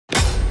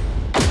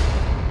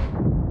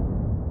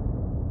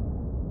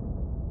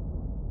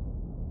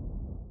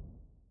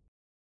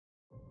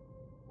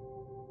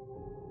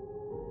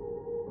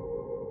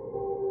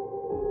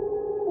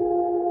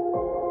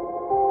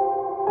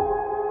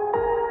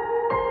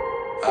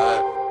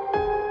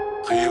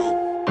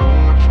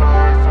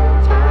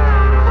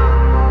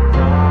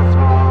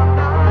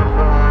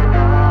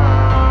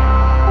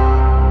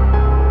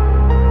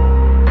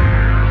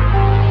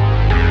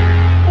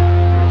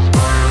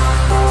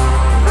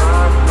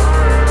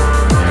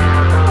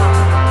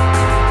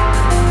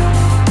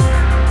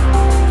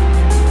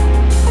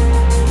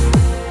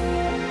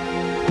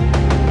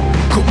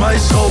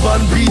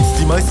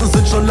meisten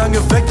sind schon lange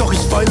weg, doch ich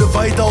feile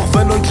weiter, auch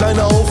wenn ein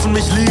kleiner Haufen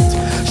mich liebt.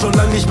 Schon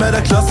lang nicht mehr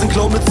der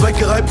Klassenclown mit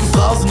zweckgereimten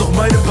Phrasen, doch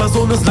meine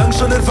Person ist lang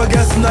schon in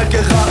Vergessenheit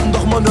geraten.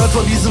 Doch man hört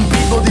von diesem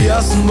Beat nur die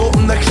ersten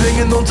Noten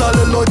erklingen und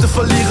alle Leute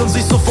verlieren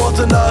sich sofort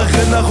in der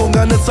Erinnerung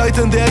an eine Zeit,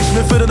 in der ich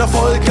mir für den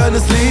Erfolg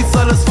eines Lieds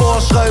alles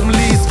vorschreiben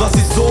ließ, was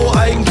ich so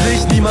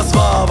eigentlich niemals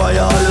war. War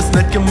ja alles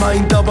nett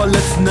gemeint, aber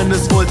letzten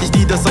Endes wollte ich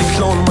nie, dass ein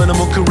Clown meine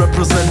Mucke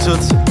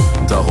represented.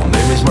 Darum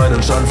nehme ich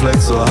meinen Schandfleck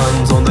zur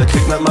Hand und der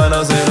Krieg mit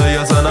meiner Seele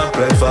jetzt ein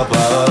Upgrade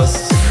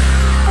verpasst.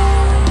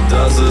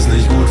 Das ist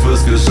nicht gut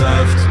fürs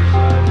Geschäft,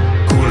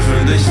 cool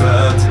find ich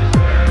fett.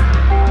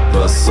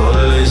 Was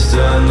soll ich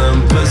denn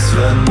im Biss,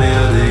 wenn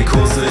mir die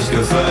Kunst nicht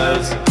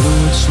gefällt?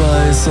 Blut,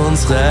 Schweiß und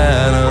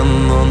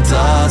Tränen und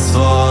das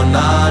von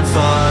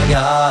Anfang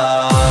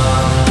an.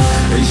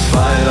 Ich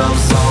feil am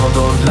Sound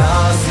und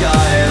lass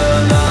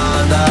keinen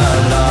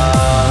anderen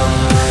ran.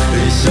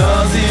 Ich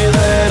hör sie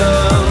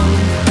reden,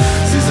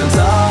 sie sind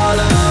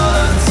alle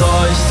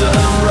enttäuscht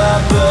im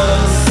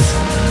Rappers.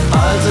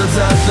 Haltet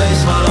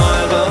endlich mal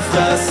eure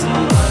Fressen.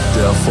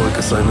 Der Erfolg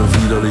ist eine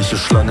widerliche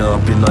Schlange,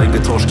 hab ihn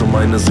eingetauscht, um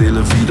meine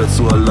Seele wieder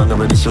zu erlangen.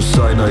 Wenn ich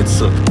erscheine,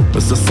 heize,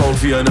 ist der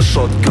Sound wie eine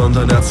Shotgun,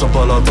 dein Herz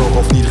zerballert auch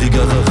auf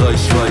niedrigere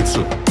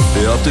Reichweite.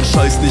 Ihr habt den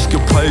Scheiß nicht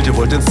gepeilt, ihr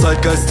wollt den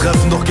Zeitgeist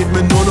treffen, doch geht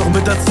mir nur noch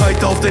mit der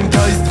Zeit auf den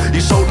Geist.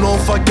 Ihr schaut nur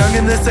auf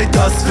Vergangenes, ey,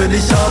 das will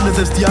ich haben, denn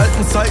selbst die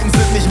alten Zeiten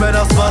sind nicht mehr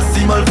das, was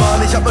sie mal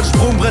waren. Ich hab mein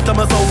Sprungbrett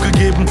damals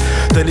aufgegeben,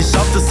 denn ich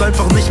schaffte es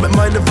einfach nicht, mit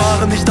meine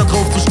Ware nicht da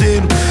drauf zu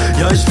stehen.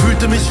 Ja, ich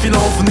fühlte mich wie ein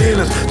Haufen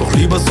Elend, doch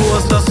lieber so,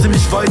 als lasst ihr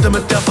mich weiter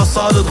mit der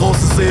Fassade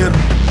draußen sehen.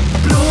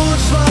 Blut,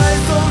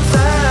 Schweiß und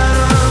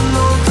Tränen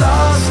und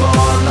das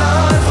von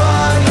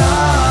Anfang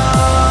an.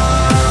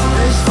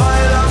 Ich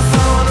feil am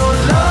Sound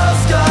und lass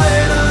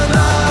keinen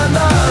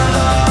anderen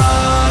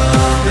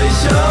ran. Ich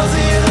hör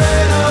sie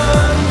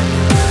reden,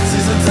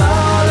 sie sind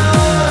alle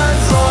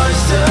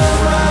enttäuschte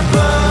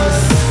Rappers.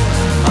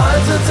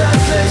 Haltet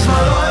endlich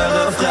mal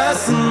eure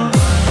Fressen.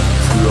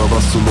 Früher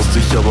warst du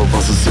lustig, aber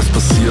was ist jetzt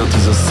passiert?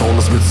 Dieser Sound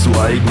ist mir zu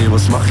eigen, ey,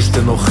 was mach ich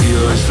denn noch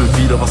hier? Ich will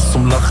wieder was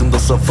zum Lachen,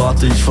 das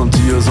erwarte ich von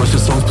dir. Solche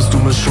Songs bist du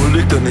mir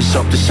schuldig, denn ich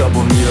hab dich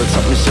abonniert.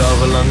 Hab mich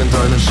jahrelang in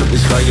deinen Shit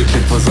nicht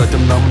reingeklickt, weil seit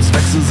dem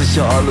Namenswechsel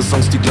sicher alle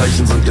Songs die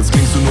gleichen sind. Jetzt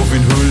klingst du nur wie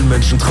ein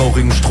Höhlenmensch in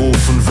traurigen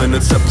Strophen. Wenn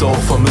ihr Zepter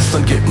auch vermisst,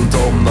 dann gebt einen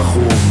Daumen nach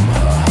oben.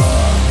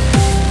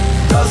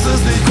 Das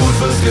ist nicht gut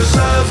fürs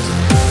Geschäft,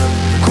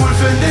 cool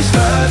find ich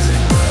fett.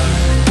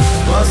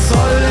 Was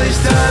soll ich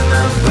denn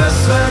im Biss,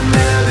 wenn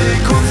mir die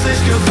Kunst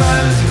nicht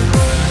gefällt?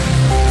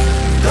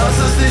 Das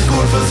ist nicht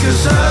gut fürs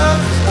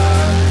Geschäft.